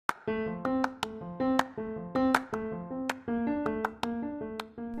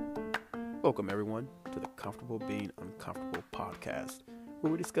Welcome, everyone, to the Comfortable Being Uncomfortable podcast,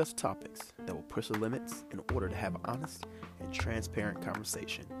 where we discuss topics that will push the limits in order to have an honest and transparent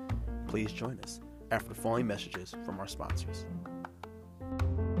conversation. Please join us after the following messages from our sponsors.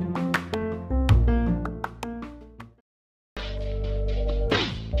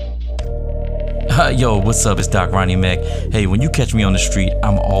 Yo, what's up? It's Doc Ronnie Mac. Hey, when you catch me on the street,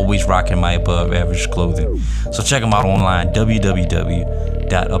 I'm always rocking my above average clothing. So check them out online,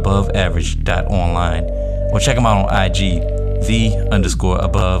 www.aboveaverage.online, or check them out on IG,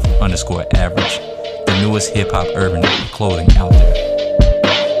 the_above_average, the newest hip hop urban clothing out there.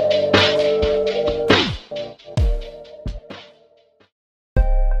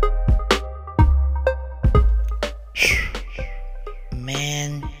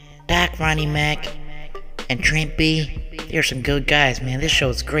 Man, Doc, Ronnie Mac, and Trent B, they're some good guys, man. This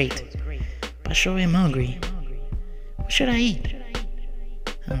show's great. But I sure am hungry. What should I eat?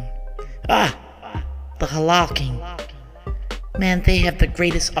 The Halal King. Man, they have the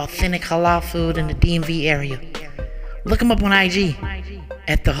greatest authentic halal food in the DMV area. Look them up on IG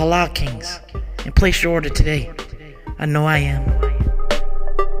at the Halal Kings and place your order today. I know I am.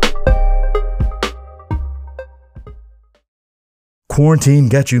 Quarantine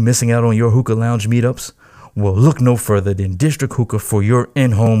got you missing out on your hookah lounge meetups? Well, look no further than District Hookah for your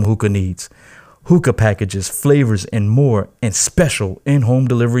in-home hookah needs. Hookah packages, flavors, and more, and special in-home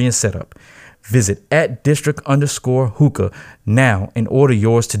delivery and setup. Visit at district_hookah now and order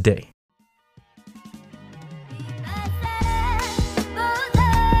yours today.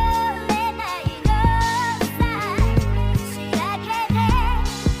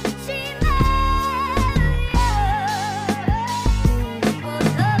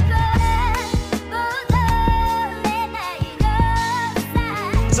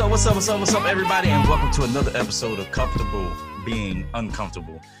 What's up, everybody, and welcome to another episode of Comfortable Being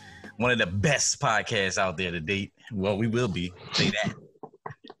Uncomfortable. One of the best podcasts out there to date. Well, we will be. Say that.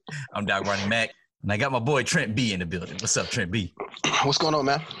 I'm Doc Ronnie Mac, and I got my boy Trent B in the building. What's up, Trent B? What's going on,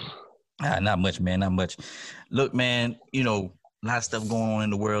 man? Not much, man. Not much. Look, man, a lot of stuff going on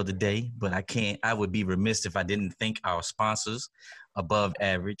in the world today, but I would be remiss if I didn't thank our sponsors, Above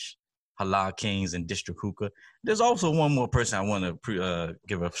Average, Halal Kings, and District Hookah. There's also one more person I want to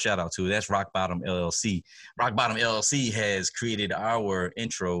give a shout out to. That's Rock Bottom LLC. Rock Bottom LLC has created our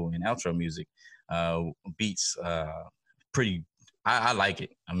intro and outro music. Beats pretty. I like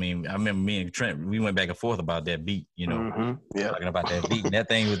it. I mean, I remember me and Trent, we went back and forth about that beat. Talking about that beat. And that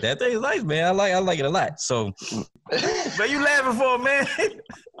thing is nice, man. I like it a lot. So, but you laughing for, man?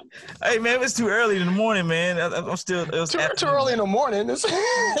 Hey, man, it's too early in the morning, man. I'm still. It was too early in the morning. It's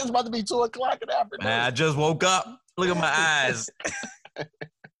about to be 2 o'clock in the afternoon. Man, I just woke up. Look at my eyes. I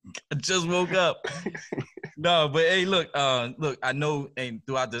just woke up. No, but hey, look. I know, and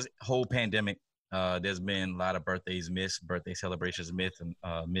throughout this whole pandemic, there's been a lot of birthdays missed, birthday celebrations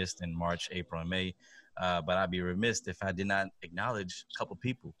missed in March, April, and May. But I'd be remiss if I did not acknowledge a couple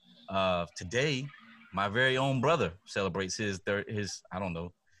people. Today, my very own brother celebrates his I don't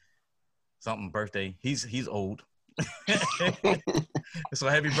know, something birthday. He's old. So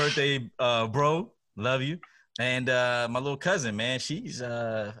happy birthday, bro. Love you. And my little cousin, man, she's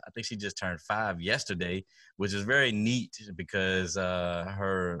I think she just turned 5 yesterday, which is very neat because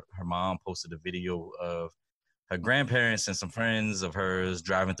her mom posted a video of her grandparents and some friends of hers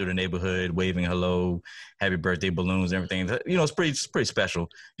driving through the neighborhood, waving hello, happy birthday balloons, and everything. It's pretty special,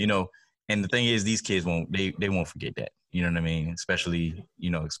 And the thing is, these kids won't forget that. You know what I mean? Especially,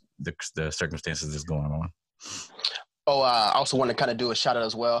 the circumstances that's going on. Oh, I also want to kind of do a shout out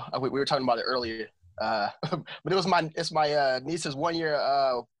as well. We were talking about it earlier, but it's my niece's 1 year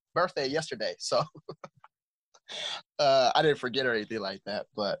birthday yesterday, so I didn't forget or anything like that.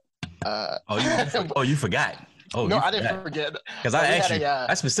 But you forgot? Oh, no, I didn't forget. Because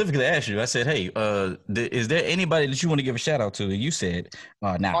I specifically asked you. I said, "Hey, is there anybody that you want to give a shout out to?" And you said,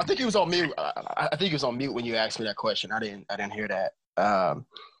 "Nah." I think he was on mute. I think he was on mute when you asked me that question. I didn't hear that.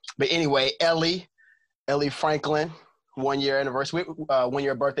 But anyway, Ellie Franklin, 1 year anniversary, 1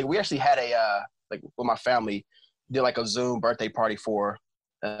 year birthday. We actually had with my family, did like a Zoom birthday party for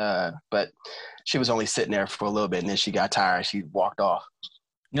her. But she was only sitting there for a little bit, and then she got tired. She walked off.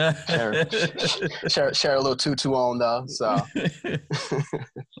 share a little tutu on though. So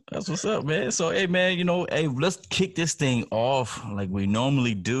that's what's up, man. So hey, man, let's kick this thing off like we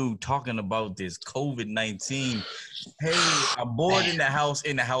normally do, talking about this COVID-19. Hey, I'm bored in the house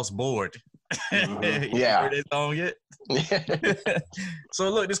bored. Mm-hmm. You heard that song yet? So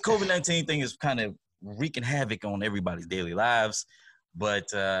look, this COVID-19 thing is kind of wreaking havoc on everybody's daily lives,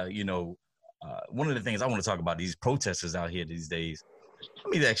 but one of the things I want to talk about, these protesters out here these days. let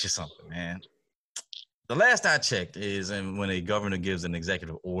me ask you something, man. The last I checked is when a governor gives an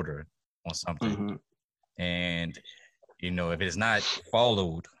executive order on something, and if it's not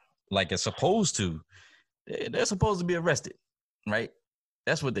followed like it's supposed to, they're supposed to be arrested, right?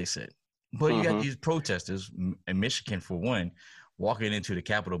 That's what they said. But you got these protesters in Michigan, for one, walking into the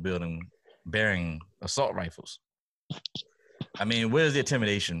Capitol building bearing assault rifles. I mean, where's the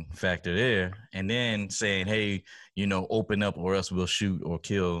intimidation factor there? And then saying, hey, open up or else we'll shoot or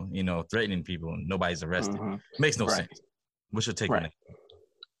kill, threatening people and nobody's arrested. Makes no sense. What's your take on that?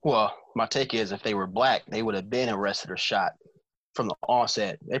 Well, my take is if they were black, they would have been arrested or shot from the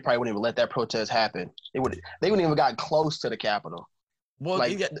onset. They probably wouldn't even let that protest happen. They wouldn't even got close to the Capitol. Well,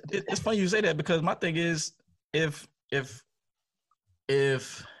 it's funny you say that, because my thing is if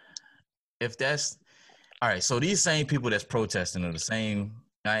that's all right, so these same people that's protesting are the same.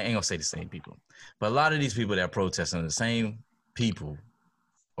 I ain't gonna say the same people, but a lot of these people that are protesting are the same people,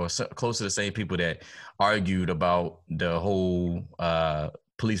 or close to the same people that argued about the whole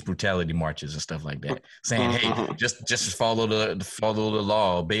police brutality marches and stuff like that, saying, "Hey, just follow the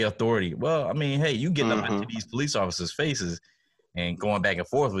law, obey authority." Well, I mean, hey, you getting up into these police officers' faces and going back and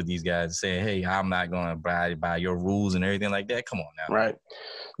forth with these guys, saying, "Hey, I'm not going to abide by your rules and everything like that." Come on now, right?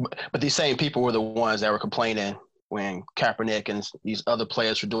 But these same people were the ones that were complaining when Kaepernick and these other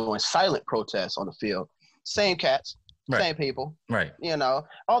players were doing silent protests on the field. Same cats, same people, right?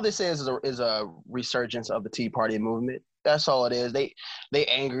 All this is a resurgence of the Tea Party movement. That's all it is. They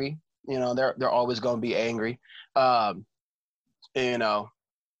angry. They're always going to be angry. But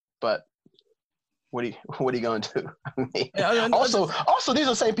what are you going to do? Also, these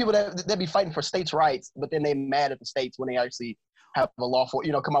are the same people that be fighting for states' rights, but then they mad at the states when they actually have a lawful,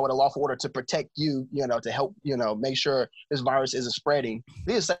 come out with a lawful order to protect you, to help, make sure this virus isn't spreading.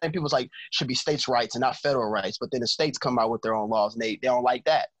 These are the same people should be states' rights and not federal rights, but then the states come out with their own laws and they don't like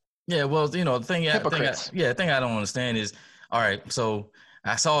that. Yeah, well, the thing I don't understand is, all right, so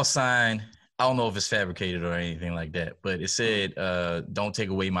I saw a sign. I don't know if it's fabricated or anything like that, but it said, "Don't take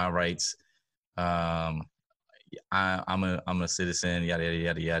away my rights. I'm a citizen, yada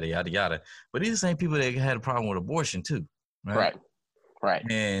yada yada yada yada." But these are the same people that had a problem with abortion too, right? Right.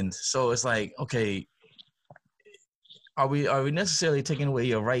 And so it's like, okay, are we necessarily taking away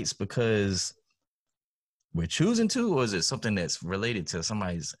your rights because we're choosing to, or is it something that's related to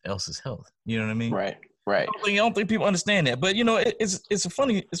somebody else's health? You know what I mean? Right. I don't think people understand that. But it's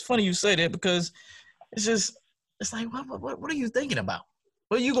funny you say that, because it's like, what are you thinking about?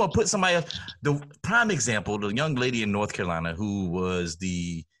 Well, you're gonna put somebody else. The prime example, the young lady in North Carolina who was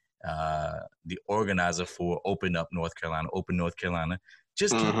the organizer for Open North Carolina,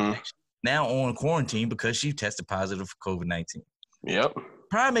 just came now on quarantine because she tested positive for COVID-19. Yep.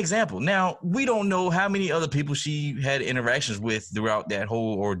 Prime example. Now, we don't know how many other people she had interactions with throughout that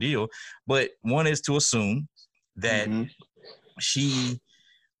whole ordeal, but one is to assume that she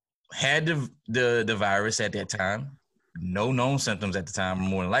had the virus at that time, no known symptoms at the time,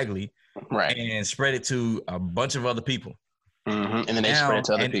 more than likely, right, and spread it to a bunch of other people. And then they spread it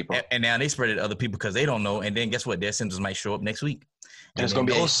to other people. And now they spread it to other people because they don't know. And then guess what? Their symptoms might show up next week. And it's going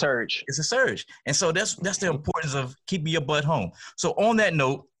to be a surge. It's a surge. And so that's the importance of keeping your butt home. So on that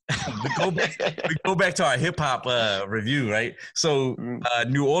note, we go back to our hip hop review, right? So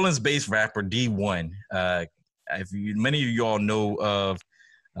New Orleans-based rapper D1. Many of you all know of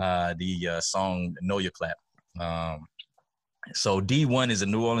the song "Know Your Clap." So D1 is a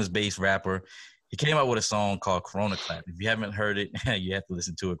New Orleans-based rapper. He came out with a song called Corona Clap. If you haven't heard it, you have to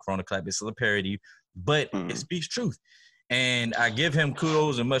listen to it. Corona Clap. It's a parody, but it speaks truth. And I give him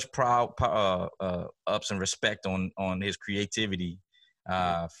kudos and much ups and respect on his creativity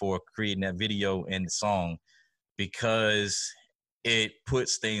for creating that video and the song, because it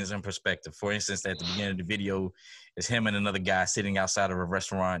puts things in perspective. For instance, at the beginning of the video, it's him and another guy sitting outside of a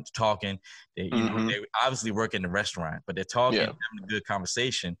restaurant talking. They obviously work in the restaurant, but they're talking, having a good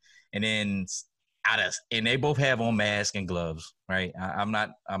conversation. And then and they both have on masks and gloves, right? I'm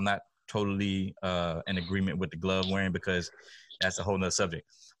not totally in agreement with the glove wearing, because that's a whole nother subject.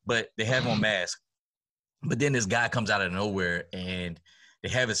 But they have on masks. But then this guy comes out of nowhere and they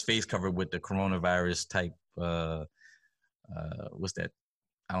have his face covered with the coronavirus type. What's that?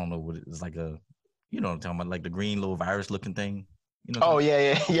 I don't know what it is, like a, you know what I'm talking about, like the green little virus looking thing. You know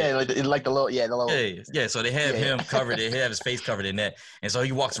yeah, like the little, yeah. So they have him covered. They have his face covered in that, and so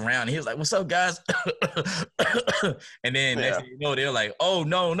he walks around. And he was like, "What's up, guys?" And then next thing you know, they're like, "Oh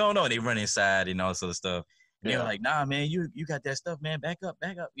no!" And they run inside and all sort of stuff. And they're like, "Nah, man, you got that stuff, man. Back up."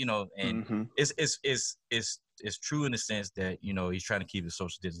 You know, and it's true in the sense that, you know, he's trying to keep the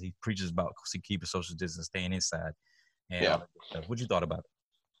social distance. He preaches about keeping social distance, staying inside, and all that stuff. What you thought about it?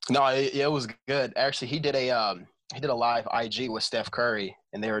 No, it was good. Actually, he did a live IG with Steph Curry,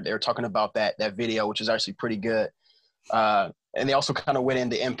 and they were talking about that video, which is actually pretty good. And they also kind of went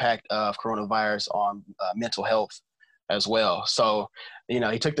into the impact of coronavirus on mental health as well. So,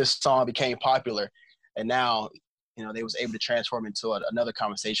 he took this song, became popular, and now, they was able to transform into another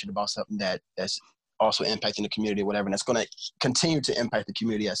conversation about something that's also impacting the community or whatever, and that's going to continue to impact the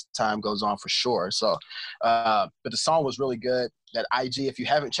community as time goes on for sure. So, but the song was really good. That IG, if you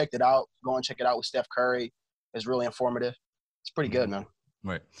haven't checked it out, go and check it out with Steph Curry. It's really informative. It's pretty good, man.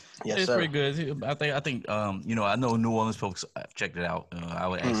 Right. Yes, it's sir. pretty good. I think I know New Orleans folks checked it out. I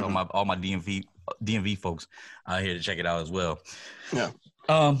would ask all my DMV folks out here to check it out as well. Yeah.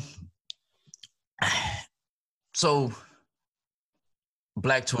 So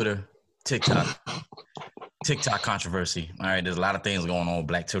Black Twitter, TikTok controversy. All right, there's a lot of things going on with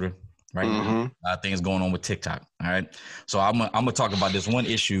Black Twitter, right? A lot of things going on with TikTok. All right. So I'm gonna talk about this one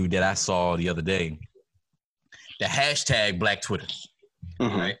issue that I saw the other day. The hashtag Black Twitter.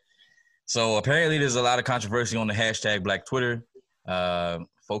 Right. So apparently there's a lot of controversy on the hashtag Black Twitter.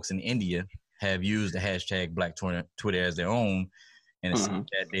 Folks in India have used the hashtag Black Twitter as their own, and it's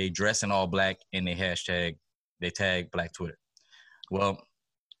that they dress in all black and they tag Black Twitter. Well,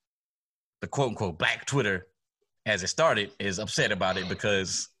 the quote unquote Black Twitter, as it started, is upset about it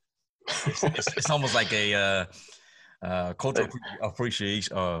because it's almost like a cultural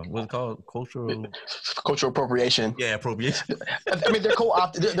appreciation. What's it called? Cultural appropriation. Yeah, appropriation. I mean, they're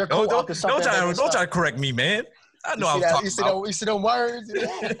co-opted. They're co-opted something. Don't try to correct me, man. I know I was talking about. You see them words.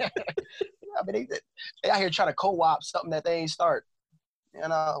 I mean, they out here trying to co-opt something that they ain't start. A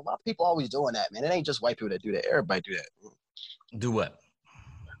lot of people always doing that, man. It ain't just white people that do that. Everybody do that. Do what?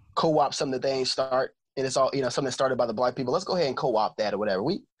 Co-opt something that they ain't start, and it's all something started by the black people. Let's go ahead and co-opt that or whatever.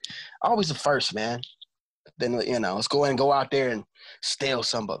 We always the first, man. Then let's go ahead and go out there and steal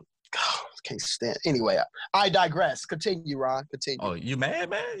some. But can't stand. Anyway, I digress. Continue, Ron. Continue. Oh, you mad,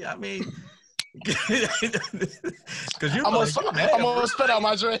 man? I mean, because I'm gonna spit out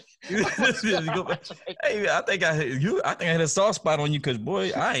my drink. Hey, I think I had a soft spot on you because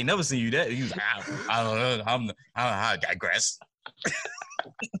boy, I ain't never seen you that. You was like, I don't know. I digress.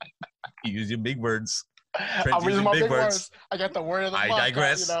 You use your big words. I'm using my big words. I got the word of the month. I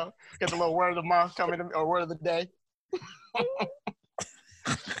digress. Got the little word of the month coming, or word of the day.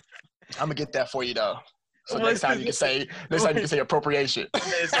 I'm gonna get that for you though. So next time you can say appropriation.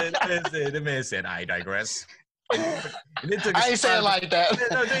 The man said, I digress. I ain't saying it like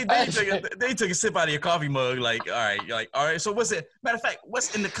that. They took a sip out of your coffee mug. Like, all right. You're like, all right. So what's it? Matter of fact,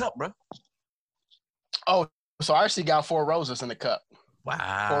 what's in the cup, bro? Oh, so I actually got 4 Roses in the cup.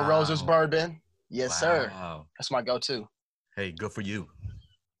 Wow. 4 Roses bourbon. Yes, sir. That's my go-to. Hey, good for you.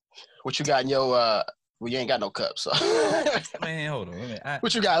 What you got in your well, you ain't got no cup, so. Man, hold on.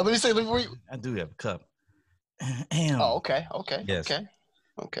 What you got? Let me see. I do have a cup. Damn. Oh, okay. Yes.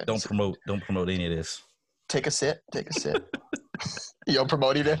 Okay. Don't promote any of this. Take a sip. You don't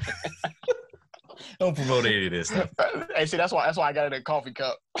promote it. Don't promote any of this stuff. Hey, see, that's why I got it in a coffee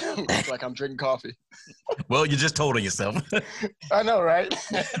cup. It's like I'm drinking coffee. Well, you just told on yourself. I know, right?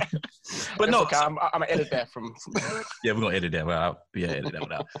 But no, okay. I'm gonna edit that from. Yeah, we're gonna edit that out. Yeah, edit that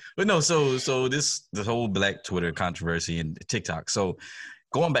one out. But no, so this whole Black Twitter controversy and TikTok. So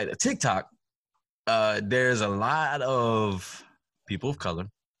going back to TikTok, there's a lot of people of color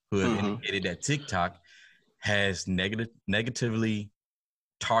who have indicated that TikTok has negatively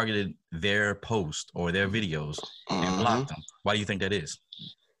targeted their post or their videos and blocked them. Why do you think that is?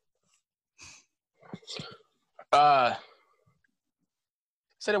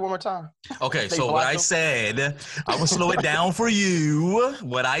 Say that one more time. Okay, so what I said, I will slow it down for you.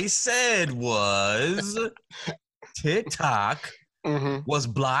 What I said was TikTok was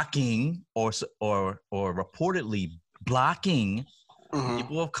blocking or reportedly blocking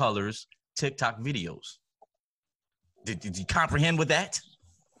people of color's TikTok videos. Did you comprehend with that?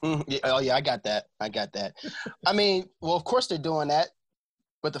 Yeah, oh yeah, I got that. I mean, well, of course they're doing that,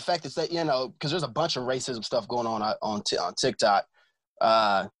 but the fact is that because there's a bunch of racism stuff going on TikTok,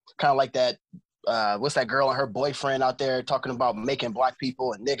 kind of like that. What's that girl and her boyfriend out there talking about making black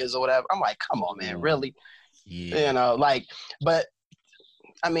people and niggas or whatever? I'm like, come on, man, really? Yeah. But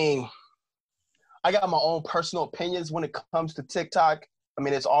I mean, I got my own personal opinions when it comes to TikTok. I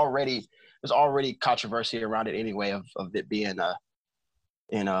mean, there's already controversy around it anyway of it being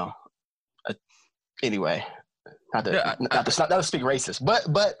anyway, not to speak racist,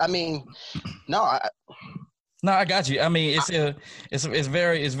 but I mean, no, I got you. I mean, it's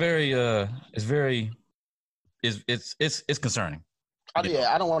concerning. I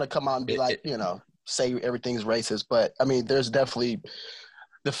don't want to come out and be like, say everything's racist, but I mean, there's definitely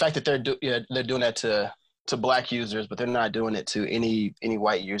the fact that they're doing that to black users, but they're not doing it to any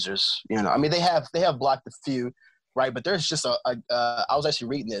white users. You know, I mean, they have blocked a few, right? But there's just I was actually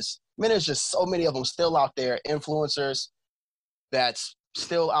reading this. I mean, there's just so many of them still out there, influencers that's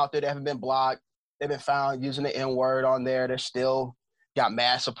still out there that haven't been blocked. They've been found using the N-word on there. They're still got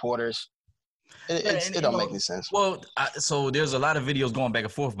mad supporters. It don't make any sense. Well, so there's a lot of videos going back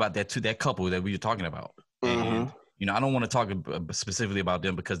and forth about that that couple that we were talking about. Mm-hmm. And, you know, I don't want to talk specifically about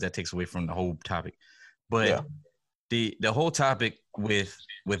them because that takes away from the whole topic. But the whole topic with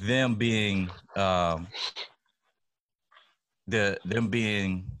them being them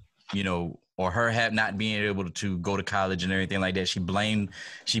being, you know, or her not being able to go to college and everything like that. She blamed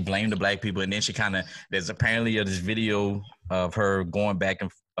the black people, and then she kind of, there's apparently this video of her going back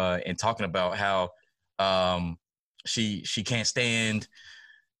and talking about how she can't stand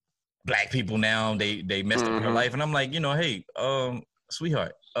black people now. They messed up her life, and I'm like, you know, hey,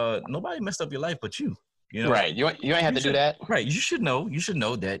 sweetheart, nobody messed up your life but you. You know, right? You ain't have to do that, right? You should know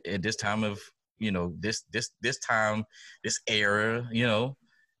that at this time of, you know, this time, this era, you know,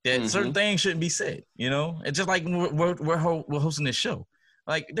 that certain things shouldn't be said, you know. It's just like we're hosting this show.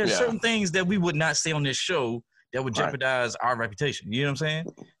 Like, there's certain things that we would not say on this show that would jeopardize our reputation. You know what I'm saying?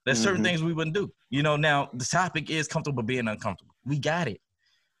 There's certain things we wouldn't do. You know, now the topic is comfortable being uncomfortable. We got it.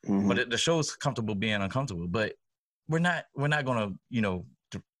 But the show's comfortable being uncomfortable. But we're not gonna, you know,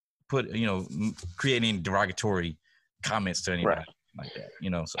 put, you know, creating derogatory comments to anybody. Like that, you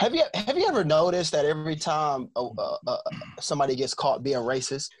know. So. Have you ever noticed that every time somebody gets caught being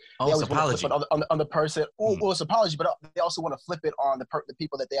racist, they always want to flip it on the person? Well, it's apology, but they also want to flip it on the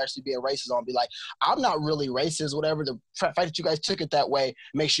people that they actually being racist on. Be like, I'm not really racist. Whatever, the fact that you guys took it that way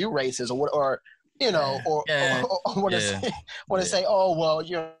makes you racist, or you know, or want to say, oh well,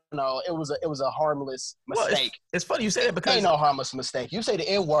 you know, it was a harmless mistake. Well, it's funny you say that because ain't no harmless mistake. You say the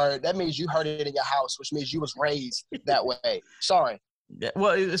N-word, that means you heard it in your house, which means you was raised that way. Sorry. Yeah,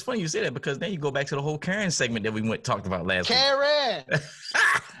 well, it's funny you say that because then you go back to the whole Karen segment that we talked about last week.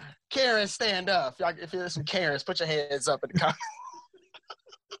 Karen, stand up. If there's some Karens, put your hands up in the comments.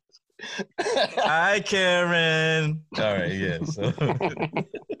 Hi, Karen. All right, yeah. So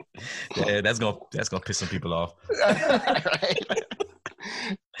yeah, that's gonna piss some people off.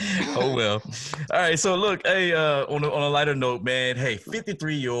 Oh well. All right. So look, hey, on a lighter note, man. Hey,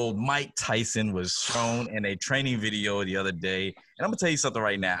 53-year-old Mike Tyson was shown in a training video the other day, and I'm gonna tell you something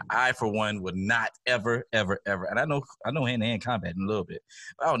right now. I, for one, would not ever, and I know hand-to-hand combat in a little bit,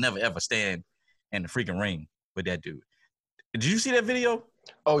 but I would never ever stand in the freaking ring with that dude. Did you see that video?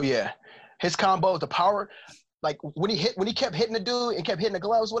 Oh yeah, his combo, the power. Like when he kept hitting the dude and kept hitting the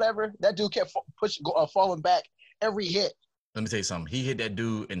gloves, whatever. That dude kept falling back every hit. Let me tell you something. He hit that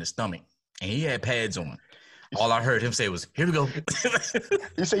dude in the stomach, and he had pads on. All I heard him say was, "Here we go."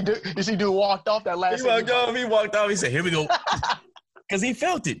 You see, dude walked off that last. He walked off. He said, "Here we go," because he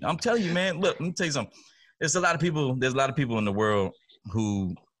felt it. I'm telling you, man. Look, let me tell you something. There's a lot of people in the world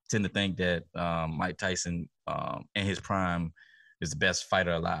who tend to think that Mike Tyson, in his prime, is the best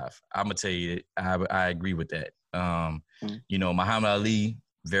fighter alive. I'm gonna tell you, I agree with that. You know, Muhammad Ali,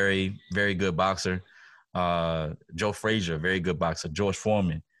 very, very good boxer. Joe Frazier, very good boxer. George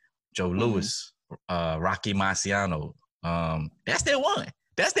Foreman, Joe Louis, Rocky Marciano. That's their one.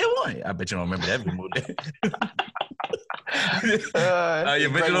 I bet you don't remember that movie.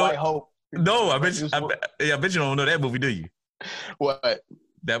 White Hope. No, I bet you don't know that movie, do you? What?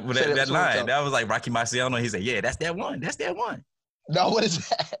 That line. That was like Rocky Marciano. He said, "Yeah, that's that one. No, what is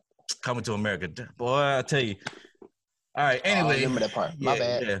that? Coming to America. Boy, I tell you. All right, anyway. I remember that part. My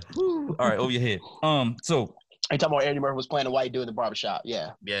bad. Yeah. All right, over your head. So you talking about Eddie Murphy was playing a white dude in the barbershop.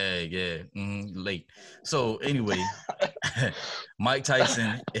 Yeah. Yeah. Late. So anyway, Mike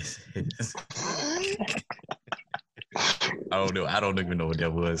Tyson is I don't even know what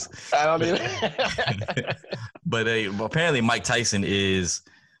that was. I don't either. But apparently Mike Tyson is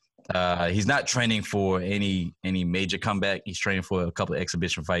he's not training for any major comeback. He's training for a couple of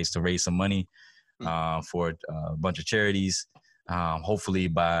exhibition fights to raise some money for a bunch of charities. Hopefully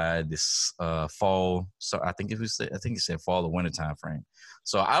by this fall. So I think it said fall or winter time frame.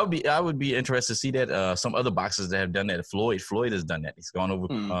 So I would be interested to see that. Some other boxers that have done that. Floyd has done that. He's gone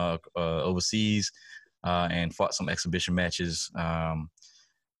over overseas and fought some exhibition matches.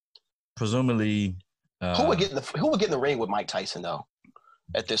 Presumably, who would get in the ring with Mike Tyson though?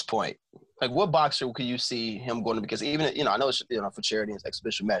 At this point, like what boxer could you see him going to? Because even I know it's for charity and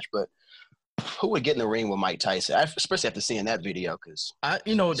exhibition match, but Who would get in the ring with Mike Tyson? Especially after seeing that video, because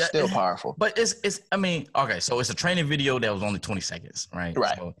that's still powerful. But it's. I mean, okay, so it's a training video that was only 20 seconds, right?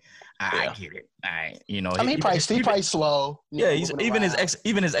 Right. So I get it. He probably slow. Yeah, he's even his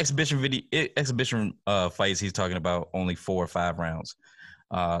exhibition fights. He's talking about only 4 or 5 rounds.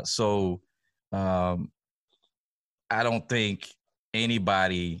 I don't think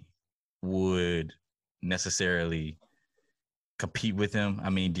anybody would necessarily compete with him. I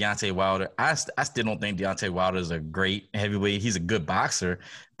mean, Deontay Wilder, I still don't think Deontay Wilder is a great heavyweight. He's a good boxer,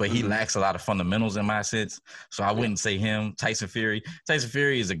 but he lacks a lot of fundamentals in my sense. So I wouldn't say him. Tyson Fury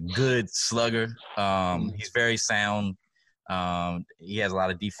is a good slugger. He's very sound. He has a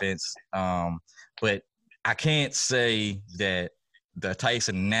lot of defense. But I can't say that the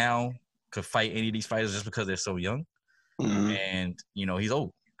Tyson now could fight any of these fighters just because they're so young. And, he's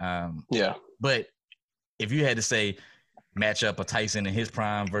old. But if you had to say match up a Tyson in his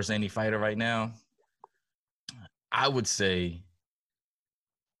prime versus any fighter right now, I would say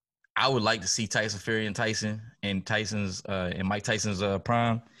I would like to see Tyson Fury and Mike Tyson's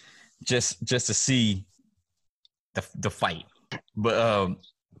prime, just to see the fight. But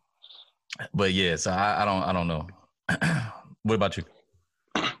yeah, so I don't know. What about you?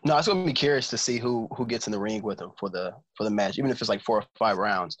 No, it's gonna be curious to see who gets in the ring with him for the match, even if it's like 4 or 5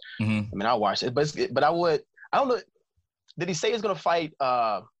 rounds. I mean, I'll watch it, but I don't know. Did he say he's gonna fight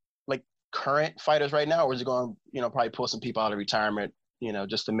like current fighters right now, or is he going to probably pull some people out of retirement,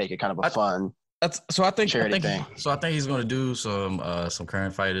 just to make it kind of a fun? I think thing. So I think he's going to do some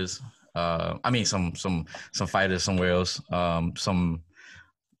current fighters. I mean some fighters somewhere else. Some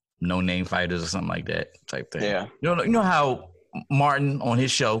no name fighters or something like that type thing. Yeah. You know how Martin on his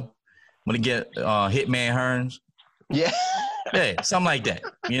show when he get Hitman Hearns. Yeah. Yeah, something like that.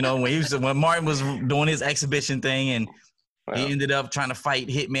 When Martin was doing his exhibition thing and he ended up trying to fight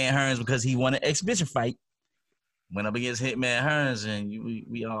Hitman Hearns because he won an exhibition fight. Went up against Hitman Hearns, and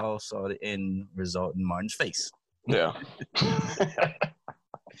we all saw the end result in Martin's face. Yeah.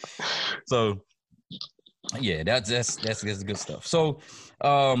 So, yeah, that's good stuff. So,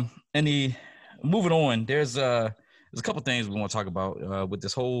 moving on, there's a couple things we want to talk about with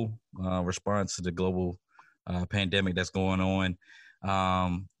this whole response to the global pandemic that's going on.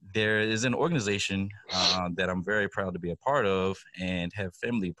 There is an organization that I'm very proud to be a part of and have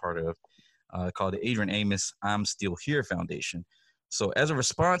family a part of called the Adrian Amos I'm Still Here Foundation. So as a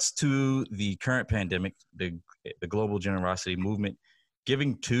response to the current pandemic, the global generosity movement,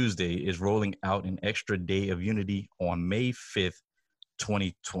 Giving Tuesday is rolling out an extra day of unity on May 5th,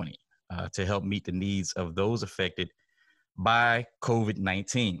 2020 to help meet the needs of those affected by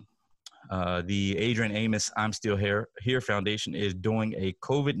COVID-19. The Adrian Amos I'm Still Here Foundation is doing a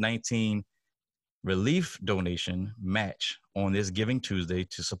COVID-19 relief donation match on this Giving Tuesday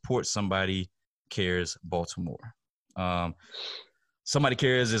to support Somebody Cares Baltimore. Somebody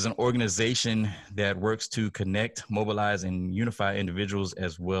Cares is an organization that works to connect, mobilize, and unify individuals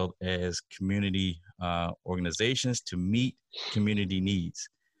as well as community organizations to meet community needs.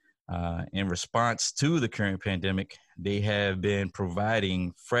 In response to the current pandemic, they have been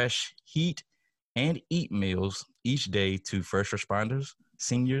providing fresh heat and eat meals each day to first responders,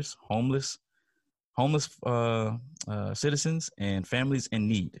 seniors, homeless citizens, and families in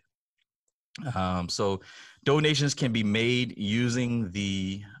need. So donations can be made using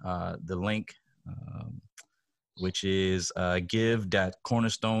the link, which is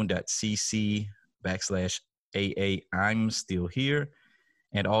give.cornerstone.cc/AA I'm Still Here.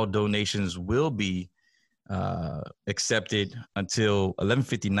 And all donations will be accepted until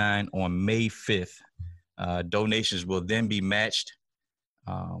 11:59 on May 5th. Donations will then be matched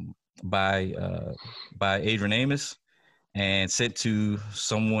by Adrian Amos and sent to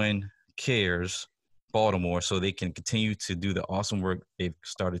Someone Cares Baltimore so they can continue to do the awesome work they've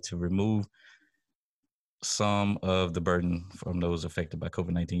started to remove some of the burden from those affected by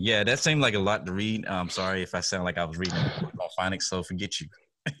COVID-19. Yeah, that seemed like a lot to read. I'm sorry if I sound like I was reading on phonics, so forget you.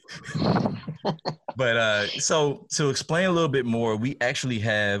 But so to explain a little bit more, we actually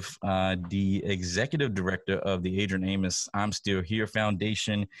have the executive director of the Adrian Amos I'm Still Here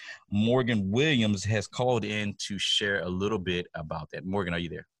Foundation, Morgan Williams, has called in to share a little bit about that. Morgan, are you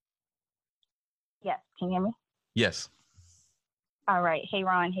there? Yes. Can you hear me? Yes. All right. Hey,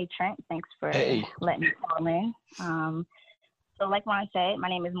 Ron. Hey, Trent. Thanks for letting me call in. So like Ron said, my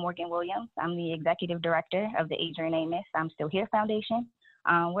name is Morgan Williams. I'm the executive director of the Adrian Amos I'm Still Here Foundation.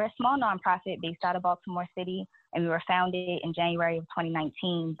 We're a small nonprofit based out of Baltimore City, and we were founded in January of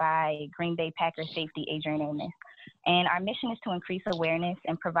 2019 by Green Bay Packers safety Adrian Amos. And our mission is to increase awareness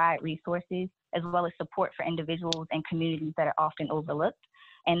and provide resources as well as support for individuals and communities that are often overlooked.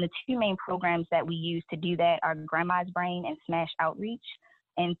 And the two main programs that we use to do that are Grandma's Brain and Smash Outreach.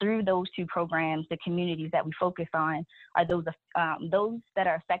 And through those two programs, the communities that we focus on are those that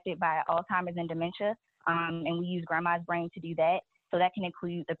are affected by Alzheimer's and dementia. And we use Grandma's Brain to do that. So that can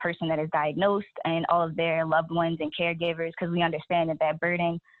include the person that is diagnosed and all of their loved ones and caregivers, because we understand that that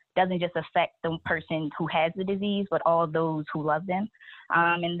burden doesn't just affect the person who has the disease, but all those who love them.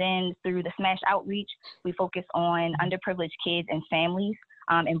 And then through the Smash Outreach, we focus on underprivileged kids and families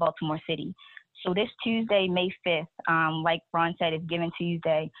in Baltimore City. So this Tuesday, May 5th, like Ron said, is Giving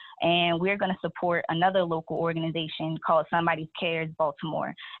Tuesday, and we're going to support another local organization called Somebody Cares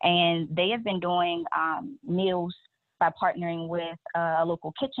Baltimore. And they have been doing meals by partnering with a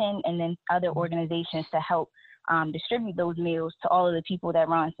local kitchen and then other organizations to help distribute those meals to all of the people that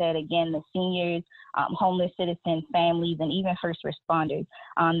Ron said, again, the seniors, homeless citizens, families, and even first responders.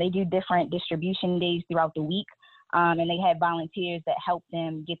 They do different distribution days throughout the week. And they have volunteers that help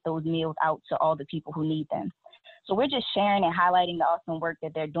them get those meals out to all the people who need them. So we're just sharing and highlighting the awesome work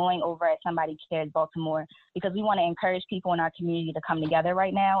that they're doing over at Somebody Cares Baltimore, because we want to encourage people in our community to come together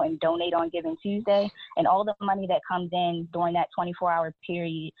right now and donate on Giving Tuesday. And all the money that comes in during that 24-hour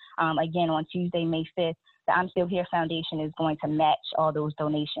period, again, on Tuesday, May 5th, the I'm Still Here Foundation is going to match all those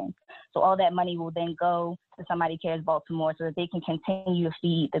donations. So all that money will then go to Somebody Cares Baltimore so that they can continue to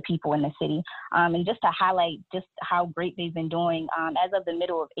feed the people in the city. And just to highlight just how great they've been doing, as of the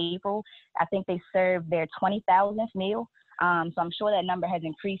middle of April, I think they served their 20,000th meal. So I'm sure that number has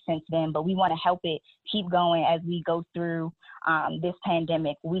increased since then, but we want to help it keep going as we go through this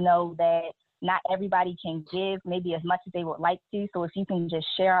pandemic. We know that not everybody can give maybe as much as they would like to. So if you can just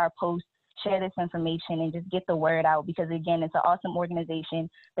share our posts, share this information, and just get the word out, because again, it's an awesome organization.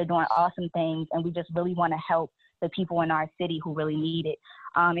 They're doing awesome things, and we just really want to help the people in our city who really need it.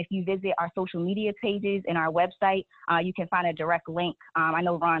 If you visit our social media pages and our website, you can find a direct link. I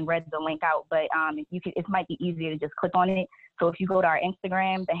know Ron read the link out, but it might be easier to just click on it. So if you go to our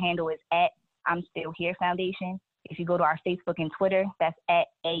Instagram, the handle is at I'm Still Here Foundation. If you go to our Facebook and Twitter, that's at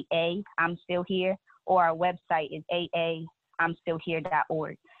AA I'm Still Here, or our website is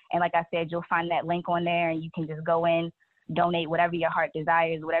aamstillhere.org. And like I said, you'll find that link on there, and you can just go in, donate whatever your heart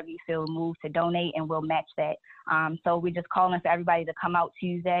desires, whatever you feel moved to donate, and we'll match that. So we're just calling for everybody to come out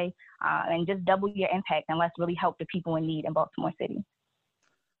Tuesday and just double your impact, and let's really help the people in need in Baltimore City.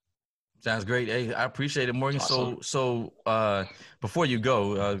 Sounds great. Hey, I appreciate it, Morgan. Awesome. So before you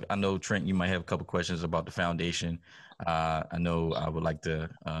go, I know, Trent, you might have a couple questions about the foundation. I know I would like to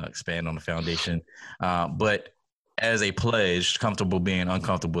expand on the foundation, but as a pledge, Comfortable Being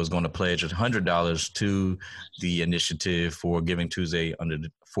Uncomfortable is going to pledge $100 to the initiative for Giving Tuesday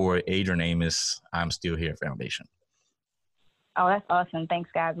for Adrian Amos I'm Still Here Foundation. Oh, that's awesome.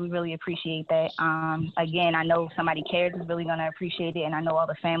 Thanks, guys. We really appreciate that. Again, I know Somebody Cares is really going to appreciate it, and I know all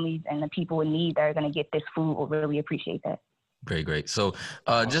the families and the people in need that are going to get this food will really appreciate that. Great. So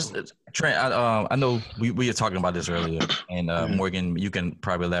just Trent, I know we were talking about this earlier, and Morgan, you can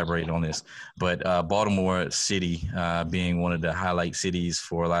probably elaborate on this, but Baltimore City being one of the highlight cities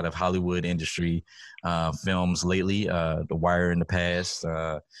for a lot of Hollywood industry films lately, The Wire in the past,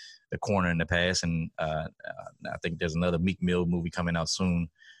 The Corner in the past, and I think there's another Meek Mill movie coming out soon,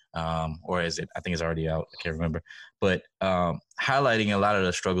 or is it? I think it's already out. I can't remember. But highlighting a lot of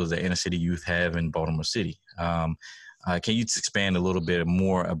the struggles that inner city youth have in Baltimore City. Can you expand a little bit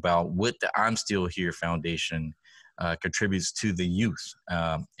more about what the I'm Still Here Foundation contributes to the youth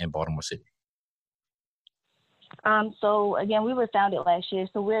in Baltimore City? So again, we were founded last year,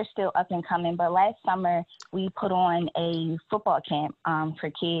 so we're still up and coming. But last summer, we put on a football camp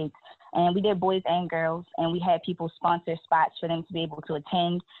for kids, and we did boys and girls, and we had people sponsor spots for them to be able to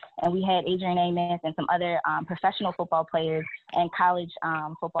attend. And we had Adrian Amos and some other professional football players and college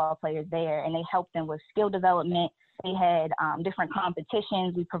football players there, and they helped them with skill development. They had different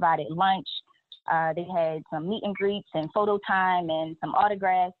competitions. We provided lunch. They had some meet and greets and photo time and some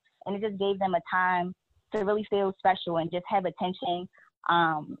autographs. And it just gave them a time to really feel special and just have attention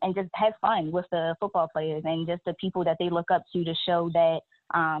and just have fun with the football players and just the people that they look up to show that,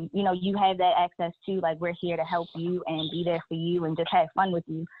 you have that access to, like, we're here to help you and be there for you and just have fun with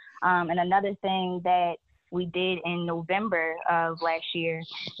you. And another thing that we did in November of last year,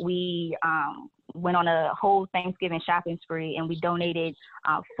 we went on a whole Thanksgiving shopping spree, and we donated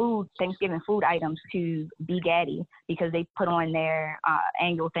Thanksgiving food items to Be Gaddy because they put on their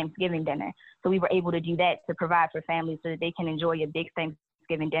annual Thanksgiving dinner. So we were able to do that to provide for families so that they can enjoy a big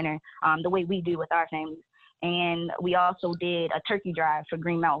Thanksgiving dinner the way we do with our families. And we also did a turkey drive for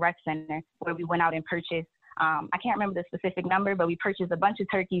Greenmount Rec Center, where we went out and purchased I can't remember the specific number, but we purchased a bunch of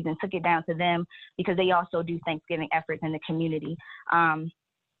turkeys and took it down to them because they also do Thanksgiving efforts in the community.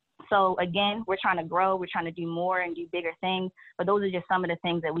 So again, we're trying to grow, we're trying to do more and do bigger things. But those are just some of the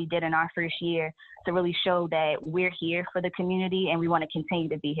things that we did in our first year to really show that we're here for the community and we want to continue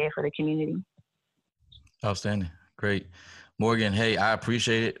to be here for the community. Outstanding. Great. Morgan, hey, I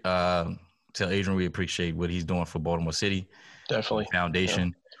appreciate it. Tell Adrian we appreciate what he's doing for Baltimore City. Definitely.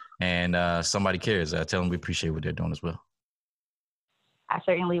 Foundation. Yeah. And Somebody Cares. Tell them we appreciate what they're doing as well. I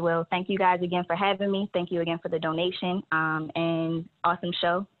certainly will. Thank you guys again for having me. Thank you again for the donation. And awesome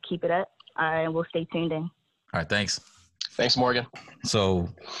show. Keep it up. And we'll stay tuned in. All right. Thanks. Thanks, Morgan. So,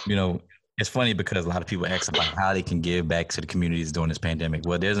 it's funny because a lot of people ask about how they can give back to the communities during this pandemic.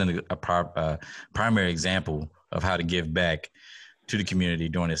 Well, there's a primary example of how to give back to the community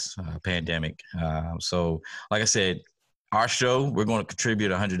during this pandemic. So, like I said, our show, we're going to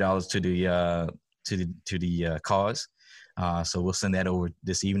contribute $100 to the cause. So we'll send that over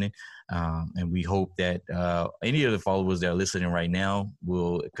this evening. And we hope that any of the followers that are listening right now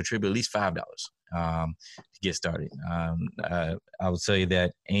will contribute at least $5 to get started. I would say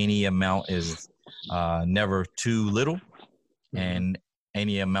that any amount is never too little, and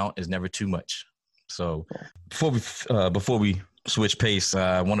any amount is never too much. So before we switch pace,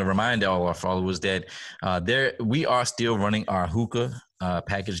 I want to remind all our followers that we are still running our hookah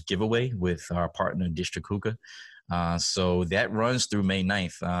package giveaway with our partner District Hookah. So that runs through May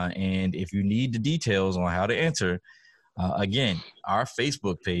 9th. And if you need the details on how to enter, again, our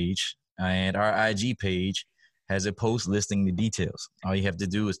Facebook page and our IG page has a post listing the details. All you have to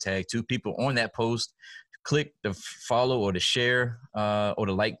do is tag 2 people on that post, click the follow or the share or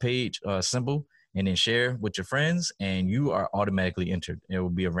the like page symbol, and then share with your friends, and you are automatically entered. It will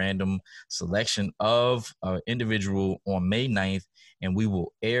be a random selection of an individual on May 9th, and we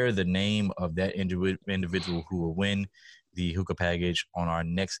will air the name of that individual who will win the hookah package on our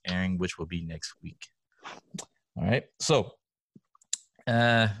next airing, which will be next week. All right. So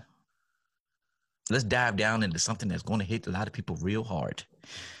let's dive down into something that's going to hit a lot of people real hard.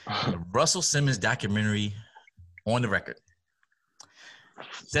 The Russell Simmons documentary, On the Record,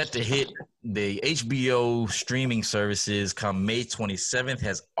 set to hit the HBO streaming services come May 27th,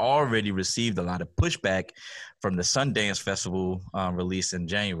 has already received a lot of pushback from the Sundance Festival release in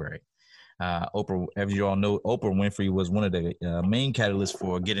January. Oprah, as you all know, Oprah Winfrey was one of the main catalysts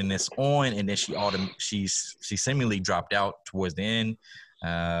for getting this on, and then she seemingly dropped out towards the end.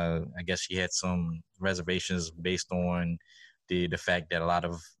 I guess she had some reservations based on the fact that a lot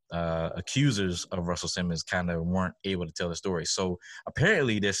of accusers of Russell Simmons kind of weren't able to tell the story. So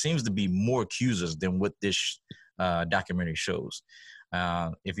apparently there seems to be more accusers than what this documentary shows.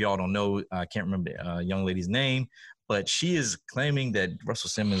 If y'all don't know, I can't remember the young lady's name, but she is claiming that Russell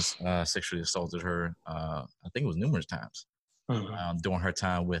Simmons sexually assaulted her, I think it was numerous times during her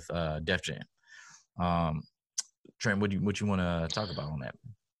time with Def Jam. Trent, what you want to talk about on that?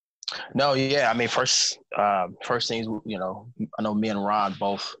 No, yeah. I mean, first things, I know me and Ron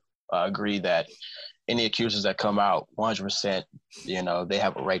both agree that any accusers that come out, 100%, they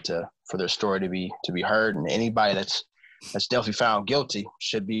have a right for their story to be heard, and anybody that's definitely found guilty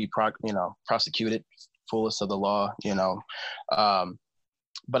should be prosecuted fullest of the law.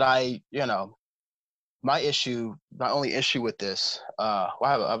 But my only issue with this, I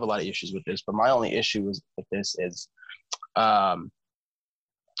have a lot of issues with this, but my only issue with this is,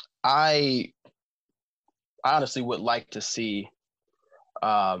 I honestly would like to see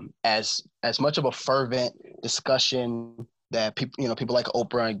as much of a fervent discussion that people like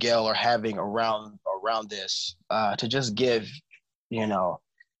Oprah and Gayle are having around this, to just give,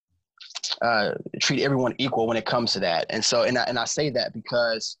 treat everyone equal when it comes to that. And so, and I say that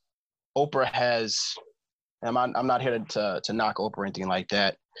because Oprah has, and I'm not here to knock Oprah or anything like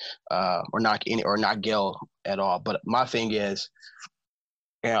that, or knock Gayle at all. But my thing is,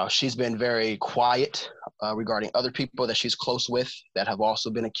 she's been very quiet regarding other people that she's close with that have also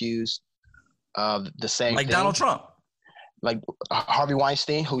been accused of the same thing. Donald Trump. Like Harvey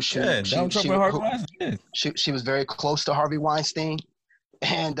Weinstein, Donald Trump and Harvey Weinstein. She was very close to Harvey Weinstein,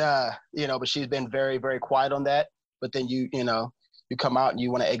 and but she's been very, very quiet on that. But then you come out and you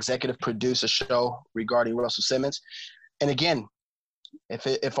want to executive produce a show regarding Russell Simmons, and again,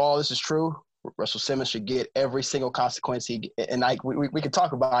 if all this is true, Russell Simmons should get every single consequence we can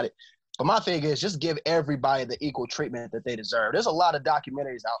talk about it. But my thing is, just give everybody the equal treatment that they deserve. There's a lot of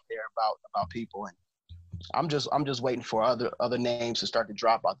documentaries out there about people, and I'm just waiting for other names to start to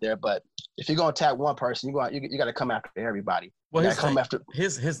drop out there. But if you're gonna attack one person, you got to come after everybody. Well,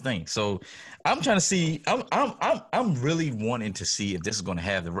 his thing. So I'm trying to see. I'm really wanting to see if this is going to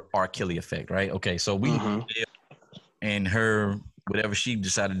have the R. Kelly effect, right? Okay, so we and her, whatever she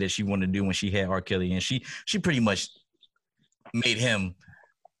decided that she wanted to do when she had R. Kelly, and she pretty much made him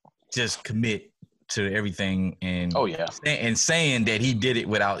just commit to everything and and saying that he did it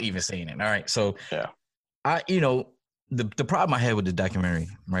without even saying it. All right. So the problem I had with the documentary,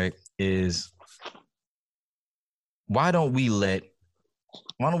 right, is why don't we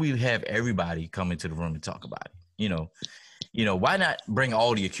have everybody come into the room and talk about it? Why not bring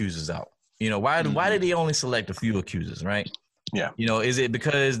all the accusers out? Why did they only select a few accusers, right? Yeah. Is it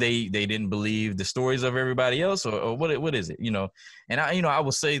because they didn't believe the stories of everybody else, or what is it? And I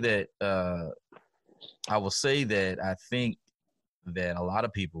will say that I think that a lot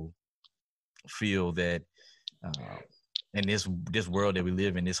of people feel that in this world that we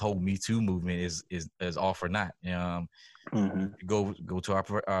live in, this whole Me Too movement is all for naught. Go to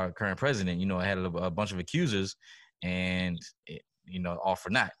our current president. It had a bunch of accusers, and all for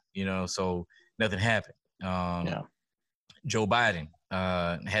naught. So nothing happened. Joe Biden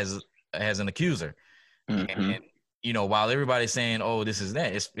has an accuser, and while everybody's saying, "Oh, this is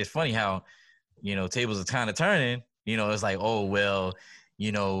that," it's funny how tables are kind of turning. It's like, "Oh, well,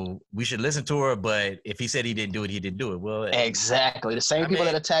 we should listen to her, but if he said he didn't do it, he didn't do it." Well, exactly the same people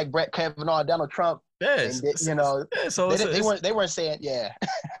that attacked Brett Kavanaugh, Donald Trump. Yes, so they weren't saying, yeah.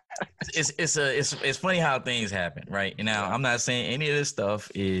 It's funny how things happen, right? And now I'm not saying any of this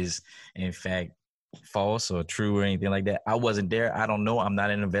stuff is in fact false or true or anything like that. I wasn't there. I don't know. I'm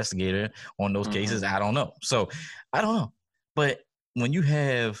not an investigator on those cases. I don't know. So I don't know. But when you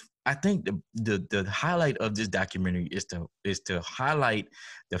have, I think the highlight of this documentary is to highlight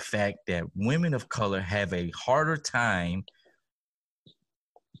the fact that women of color have a harder time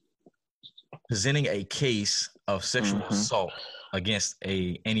presenting a case of sexual assault against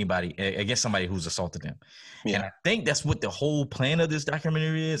against somebody who's assaulted them. Yeah. And I think that's what the whole plan of this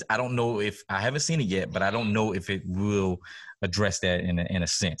documentary is. I don't know if I haven't seen it yet, but I don't know if it will address that in a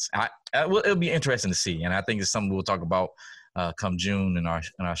sense. It'll be interesting to see, and I think it's something we'll talk about come June in our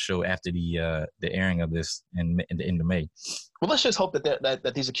show after the airing of this in the end of May. Well, let's just hope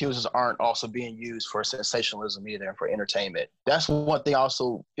that these accusers aren't also being used for sensationalism either and for entertainment. That's one thing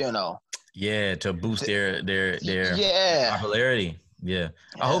also, Yeah, to boost their popularity. Yeah,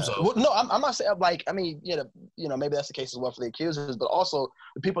 I hope so. Well, no, I'm not saying maybe that's the case as well for the accusers, but also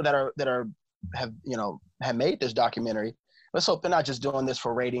the people that have made this documentary. Let's hope they're not just doing this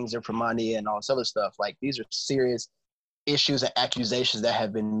for ratings or for money and all this other stuff. Like, these are serious issues and accusations that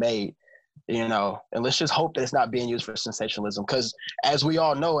have been made, and let's just hope that it's not being used for sensationalism. Because as we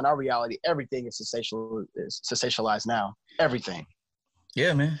all know, in our reality, everything is sensationalized now. Everything.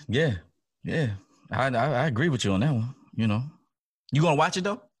 Yeah, man. Yeah. I agree with you on that one. You gonna watch it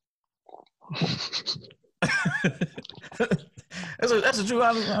though? That's a true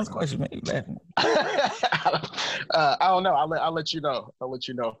honest question, man. I don't know. I'll let you know. I'll let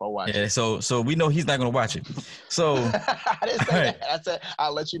you know if I watch it. Yeah. So we know he's not gonna watch it. So I didn't say that. I said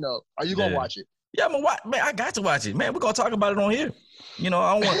I'll let you know. Are you gonna watch it? Yeah, I'm gonna watch. Man, I got to watch it. Man, we're gonna talk about it on here. I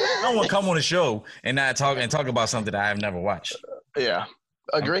don't want to come on the show and not talk about something that I have never watched. Yeah.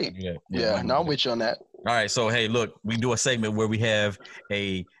 Agreed. Yeah. No, I'm with you on that. All right. So, hey, look, we do a segment where we have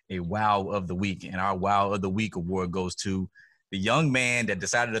a wow of the week, and our wow of the week award goes to the young man that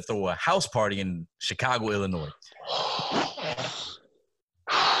decided to throw a house party in Chicago, Illinois.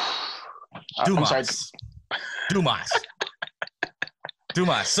 Dumas.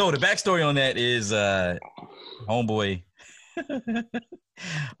 So the backstory on that is homeboy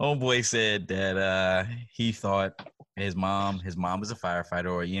said that he thought his mom was a firefighter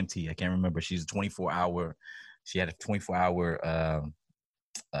or EMT. I can't remember. She had a 24-hour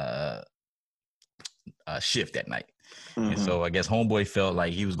shift that night. And so I guess homeboy felt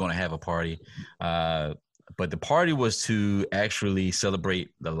like he was going to have a party. But the party was to actually celebrate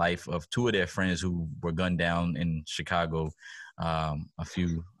the life of two of their friends who were gunned down in Chicago a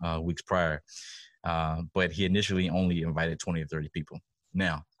few weeks prior. But he initially only invited 20 or 30 people.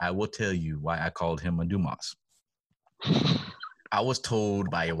 Now, I will tell you why I called him a Dumas. I was told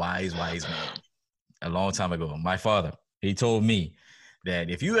by a wise man a long time ago, my father, he told me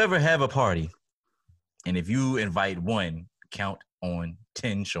that if you ever have a party and if you invite 1, count on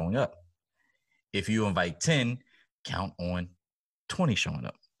 10 showing up. If you invite 10, count on 20 showing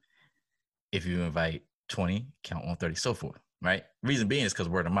up. If you invite 20, count on 30, so forth, right? Reason being is because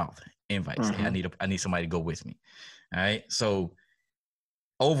word of mouth, invites. Hey, I need somebody to go with me, all right? So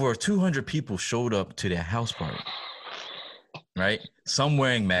over 200 people showed up to their house party, right? Some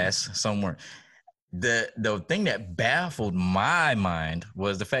wearing masks, some weren't. The thing that baffled my mind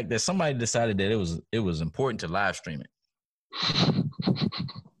was the fact that somebody decided that it was important to live stream it.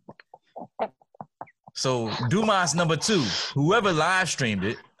 So Dumas number 2, whoever live streamed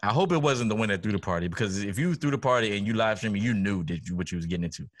it, I hope it wasn't the one that threw the party, because if you threw the party and you live streaming, you knew what you was getting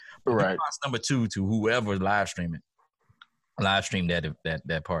into. But right. Number 2 to whoever live streamed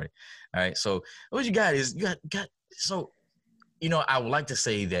that party. All right. So what you got is you got so, I would like to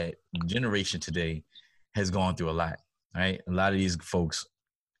say that generation today has gone through a lot. Right. A lot of these folks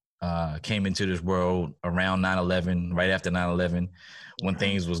came into this world around 9/11, right after 9/11, when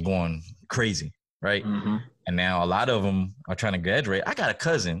things was going crazy. Right. Mm-hmm. And now a lot of them are trying to graduate. I got a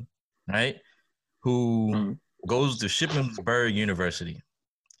cousin, right, who goes to Shippensburg University,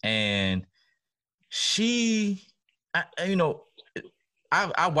 and I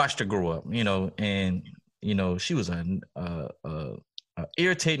watched her grow up, and she was a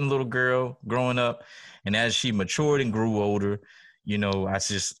irritating little girl growing up, and as she matured and grew older, I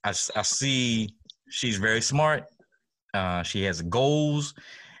see she's very smart. She has goals,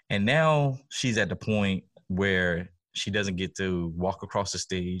 and now she's at the point where she doesn't get to walk across the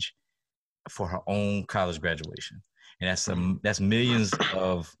stage for her own college graduation. And that's millions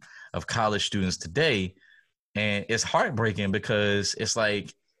of college students today. And it's heartbreaking, because it's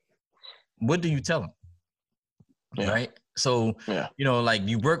like, what do you tell them? Yeah. Right? So, like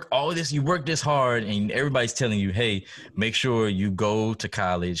you work this hard, and everybody's telling you, hey, make sure you go to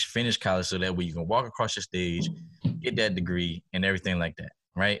college, finish college, so that way you can walk across the stage, get that degree and everything like that.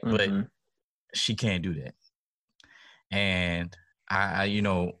 Right. Mm-hmm. But she can't do that. And I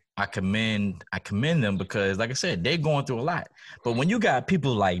commend them, because like I said, they're going through a lot. But when you got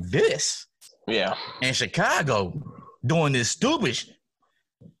people like this, in Chicago doing this stupid shit,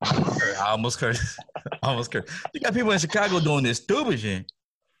 I almost cursed. You got people in Chicago doing this stupid shit,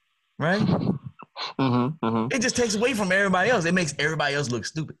 right? Mm-hmm, mm-hmm. It just takes away from everybody else. It makes everybody else look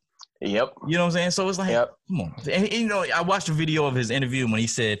stupid. Yep. You know what I'm saying? So it's like, come on. And, I watched a video of his interview when he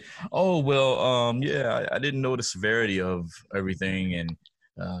said, oh, well, I didn't know the severity of everything. And,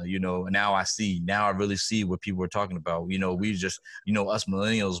 now I really see what people were talking about. We just, us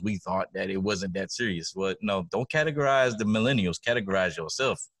millennials, we thought that it wasn't that serious. Well, no, don't categorize the millennials. Categorize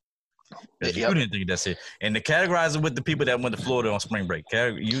yourself. If you didn't think that's it. And to categorize it with the people that went to Florida on spring break.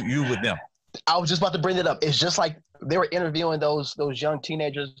 You with them. I was just about to bring it up. It's just like they were interviewing those young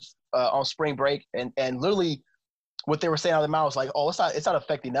teenagers on spring break, and literally what they were saying out of their mouths, like, oh, it's not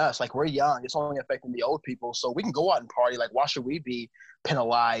affecting us. Like, we're young. It's only affecting the old people. So we can go out and party. Like, why should we be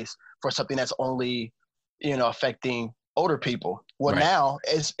penalized for something that's only, affecting older people? Well, now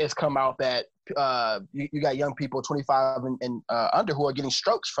it's come out that you got young people 25 and under who are getting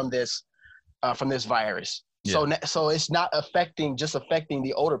strokes from this virus. Yeah. So it's not affecting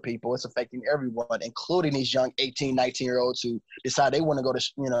the older people. It's affecting everyone, including these young 18, 19-year-olds who decide they want to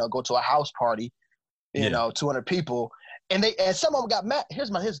go to a house party, 200 people. And some of them got Here's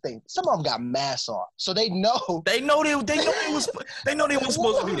the thing. Some of them got masks on, so they know they weren't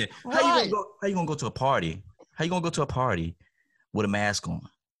supposed to be there. How you gonna go to a party? How you gonna go to a party with a mask on?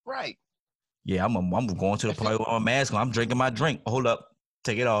 Right. Yeah, I'm going to the party with a mask on. I'm drinking my drink. Hold up,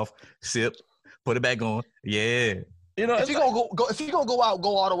 take it off, sip, put it back on. Yeah. If you're gonna go out,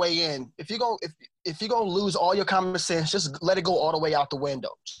 go all the way in. If you're gonna lose all your common sense, just let it go all the way out the window.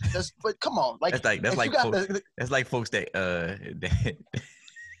 But come on, that's like folks that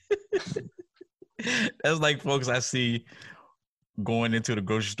that's like folks I see going into the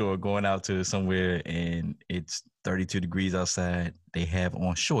grocery store, going out to somewhere, and it's 32 degrees outside. They have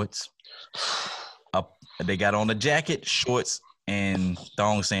on shorts. They got on a jacket, shorts, and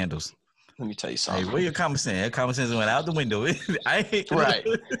thong sandals. Let me tell you something. Hey, where your common sense? Common sense went out the window. Right.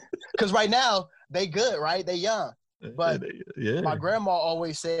 Because right now, they good, right? They young. But my grandma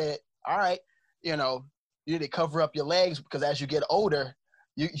always said, all right, you need to cover up your legs, because as you get older,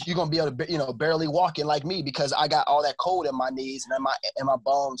 you're going to be able to, barely walking like me, because I got all that cold in my knees and in my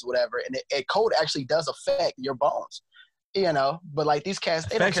bones, whatever. And cold actually does affect your bones. But like these cats,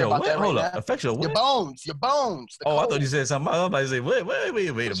 they don't care about that right now. Affect your what? Your bones. Oh, I thought you said something. I was about to say, wait a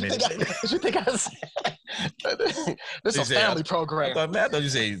minute. What you think I said? This is a family program. I thought you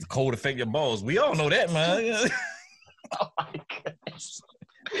said cold affect your balls. We all know that, man. Oh my goodness.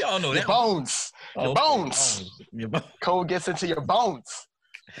 We all know that. Your bones. Cold gets into your bones.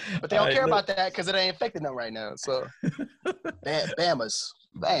 But they don't care about that because it ain't affecting them right now. So, Bamas.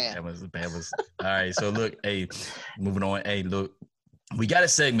 Bamas. All right. So, look, hey, moving on. Hey, look, we got a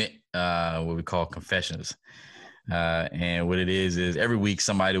segment what we call Confessions. And what it is every week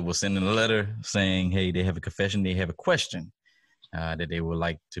somebody will send in a letter saying, hey, they have a confession, they have a question that they would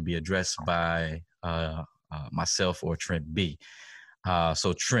like to be addressed by myself or Trent B.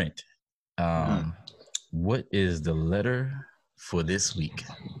 So, Trent, what is the letter for this week?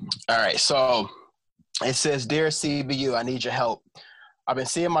 All right. So, it says, Dear CBU, I need your help. I've been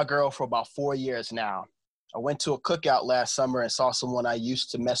seeing my girl for about 4 years now. I went to a cookout last summer and saw someone I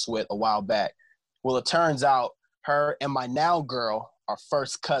used to mess with a while back. Well, it turns out her and my now girl are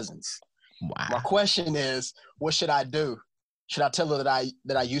first cousins. Wow. My question is, what should I do? Should I tell her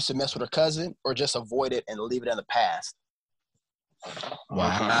that I used to mess with her cousin, or just avoid it and leave it in the past?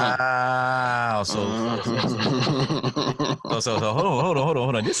 Wow. So hold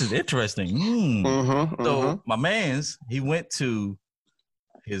on. This is interesting. So my man's, he went to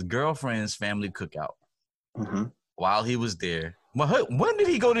his girlfriend's family cookout while he was there. Well, when did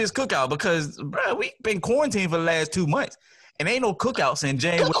he go to this cookout? Because, bro, we've been quarantined for the last 2 months, and ain't no cookouts in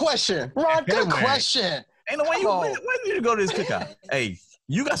January. Good question, Ron. Good question. Ain't no way when did you go to this cookout? Hey,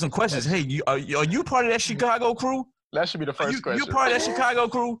 you got some questions. Hey, are you part of that Chicago crew? That should be the first question. You part of that Chicago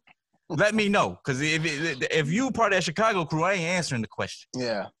crew? Let me know, because if you part of that Chicago crew, I ain't answering the question.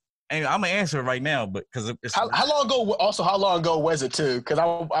 Yeah. And I'm gonna answer it right now, but because how long ago? Also, how long ago was it too? Because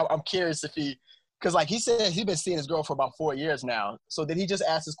I'm curious if because like he said, he's been seeing his girl for about 4 years now. So did he just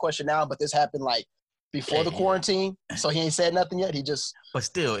ask this question now? But this happened like before the quarantine, so he ain't said nothing yet. He just. But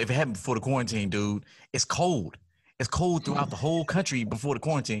still, if it happened before the quarantine, dude, it's cold. It's cold throughout the whole country before the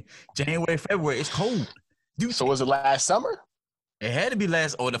quarantine. January, February, it's cold. Dude, so was it last summer? It had to be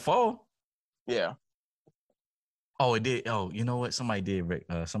the fall. Yeah. Oh, it did. Oh, you know what? Somebody did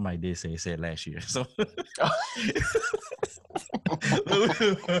say it said last year. So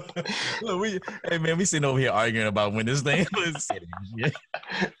look, hey man, we sitting over here arguing about when this thing was.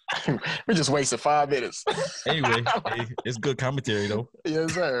 We just wasted 5 minutes. Anyway, hey, it's good commentary though.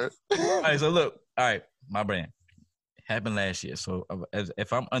 Yes, sir. All right, so look, my brand happened last year. So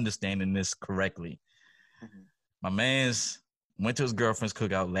if I'm understanding this correctly, my man's went to his girlfriend's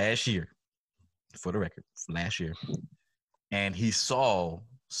cookout last year. For the record, last year, and he saw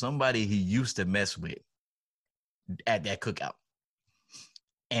somebody he used to mess with at that cookout,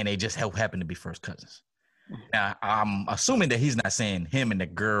 and they just happened to be first cousins. Now, I'm assuming that he's not saying him and the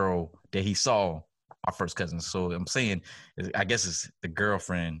girl that he saw are first cousins. So I'm saying, I guess it's the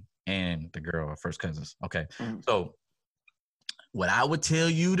girlfriend and the girl are first cousins. Okay, so what I would tell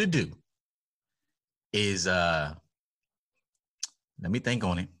you to do is, let me think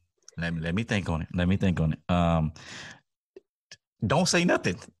on it. Let me think on it. Don't say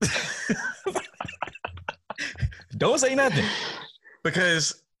nothing. Don't say nothing,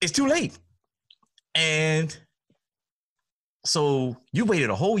 because it's too late. And so you waited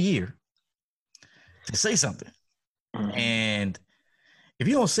a whole year to say something. And if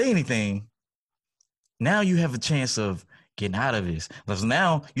you don't say anything, now you have a chance of getting out of this. Because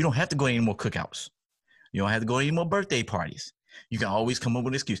now you don't have to go to any more cookouts. You don't have to go to any more birthday parties. You can always come up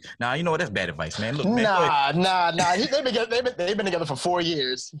with an excuse. Now, you know what? That's bad advice, man. Look, man, nah. They've been together for 4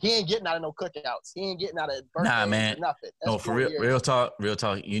 years. He ain't getting out of no cookouts. He ain't getting out of birthdays. Nah, man. Nothing. That's no, for real talk.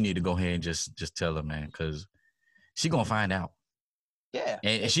 You need to go ahead and just tell her, man, because she gonna find out. Yeah.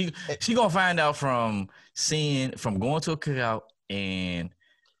 And she gonna find out from going to a cookout, and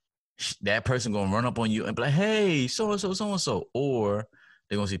that person gonna run up on you and be like, "Hey, so and so," or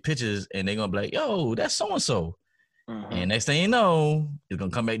they're gonna see pictures and they're gonna be like, "Yo, that's so and so." And next thing you know, it's gonna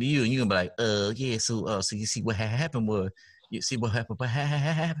come back to you, and you're gonna be like, yeah, so you see what happened was,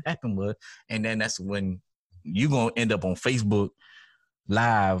 and then that's when you gonna end up on Facebook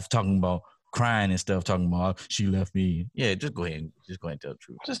Live talking about crying and stuff, talking about she left me. Yeah, just go ahead and tell the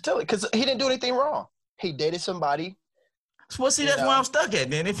truth. Just tell it, because he didn't do anything wrong. He dated somebody. Well, see, that's where I'm stuck at,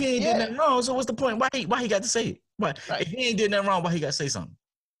 man. If he ain't did nothing wrong, so what's the point? Why he got to say it? Why? Right. If he ain't did nothing wrong, why he got to say something?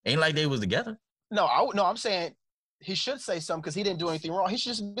 Ain't like they was together. No, I'm saying he should say something, because he didn't do anything wrong. He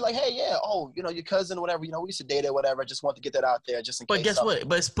should just be like, "Hey, yeah, your cousin or whatever. We used to date or whatever. I just want to get that out there, just in case." But guess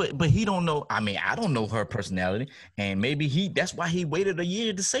what? But he don't know. I mean, I don't know her personality, and maybe that's why he waited a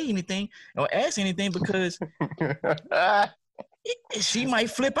year to say anything or ask anything, because she might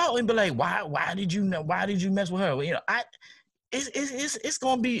flip out and be like, "Why did you mess with her?" Well, it's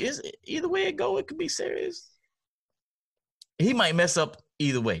gonna be either way it go. It could be serious. He might mess up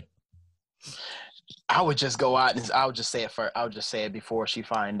either way. I would just go out and I would just say it first. I would just say it before she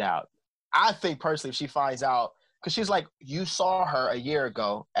find out. I think personally, if she finds out, because she's like, you saw her a year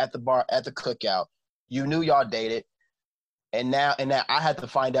ago at the bar, at the cookout. You knew y'all dated, and now I had to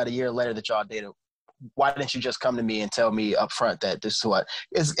find out a year later that y'all dated. Why didn't you just come to me and tell me up front that this is what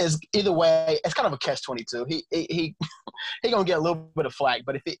is either way? It's kind of a catch-22. He gonna get a little bit of flack,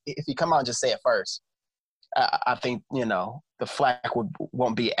 but if he come out and just say it first, I think the flack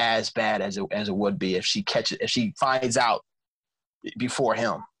won't be as bad as it would be if she finds out before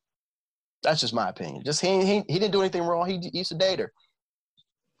him. That's just my opinion. Just he didn't do anything wrong. He used to date her.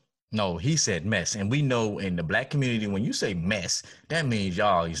 No, he said mess. And we know in the black community, when you say mess, that means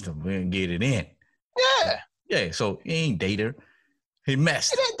y'all used to get it in. Yeah. Yeah, so he ain't date her. He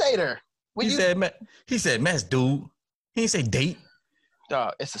messed. He didn't date her. He said mess, dude. He didn't say date.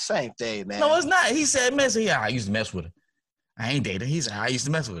 Dog, it's the same thing, man. No, it's not. He said mess. Yeah, I used to mess with her. I ain't dated her. He said I used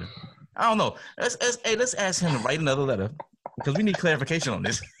to mess with her. I don't know. Let's ask him to write another letter because we need clarification on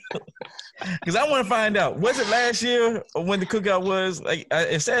this. Because I want to find out, was it last year or when the cookout was? Like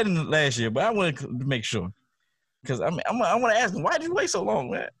it said in last year, but I want to make sure. Because I want to ask him, why did you wait so long,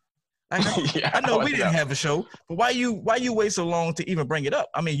 man? I know we didn't have a show, but why you wait so long to even bring it up?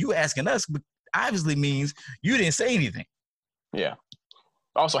 I mean, you asking us, but obviously means you didn't say anything. Yeah.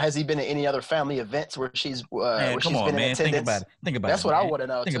 Also, has he been in any other family events where she's man, come on, man. Think about it. That's what I want to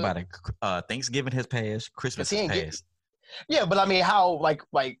know. Think about it. Thanksgiving has passed. Christmas has passed. Yeah, but I mean, how like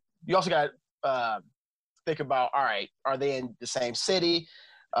you also got think about. All right, are they in the same city?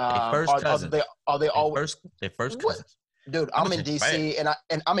 First cousins. Are they all their first cousins? Dude, I'm in DC,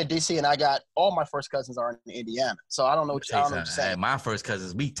 and I'm in DC, and I got all my first cousins are in Indiana. So I don't know what you're saying. My first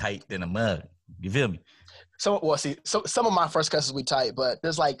cousins, we tight than a mug. You feel me? Some of my first cousins we tight, but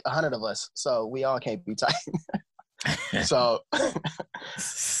there's like 100 of us, so we all can't be tight. So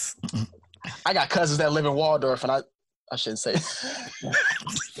I got cousins that live in Waldorf, and I shouldn't say.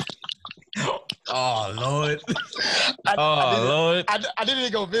 Oh Lord! Lord! I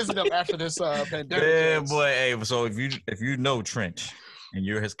didn't go visit them after this pandemic. Yeah, boy. Hey, so if you know Trent and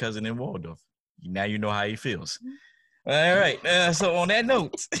you're his cousin in Waldorf, now you know how he feels. All right. So on that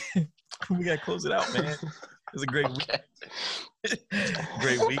note, we gotta close it out, man. It's a great week.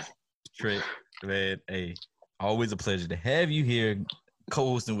 Great week, Trent. Man, hey, always a pleasure to have you here,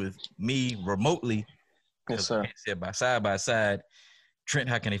 co-hosting with me remotely. Yes, sir. Side by side. Trent,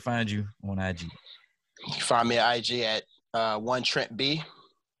 how can they find you on IG? You can find me at IG at One Trent B.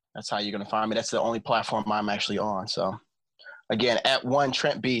 That's how you're gonna find me. That's the only platform I'm actually on. So again, at One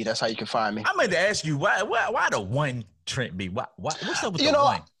Trent B. That's how you can find me. I meant to ask you why the One Trent B? Why what's up with the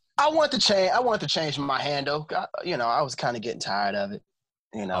one? I want to change my handle. I was kind of getting tired of it.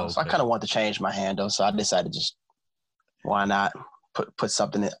 So I kind of want to change my handle. So I decided just why not put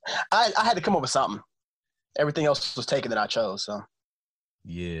something in. I had to come up with something. Everything else was taken that I chose. So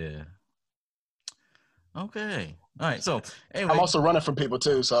yeah. Okay. All right. So anyway, I'm also running from people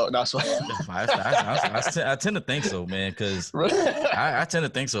too. So that's why. I tend to think so, man. Because I tend to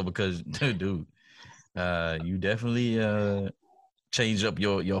think so because, dude, you definitely change up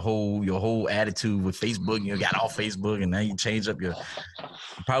your whole attitude with Facebook. You got off Facebook, and now you change up you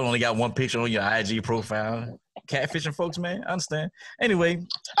probably only got one picture on your IG profile. Catfishing folks, man. I understand. Anyway,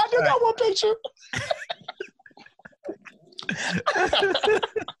 I do got one picture.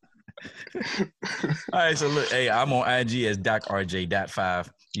 All right, so look, hey, I'm on IG as DocRJ.5.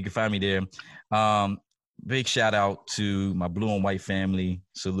 You can find me there. Big shout out to my blue and white family.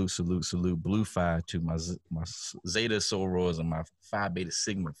 Salute, Blue Phi, to my Zeta Sorors and my Phi Beta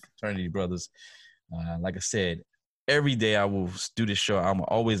Sigma fraternity brothers. Like I said, every day I will do this show. I'm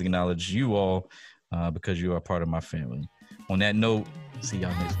always acknowledge you all because you are part of my family. On that note, see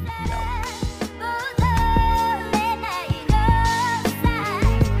y'all next week. We out.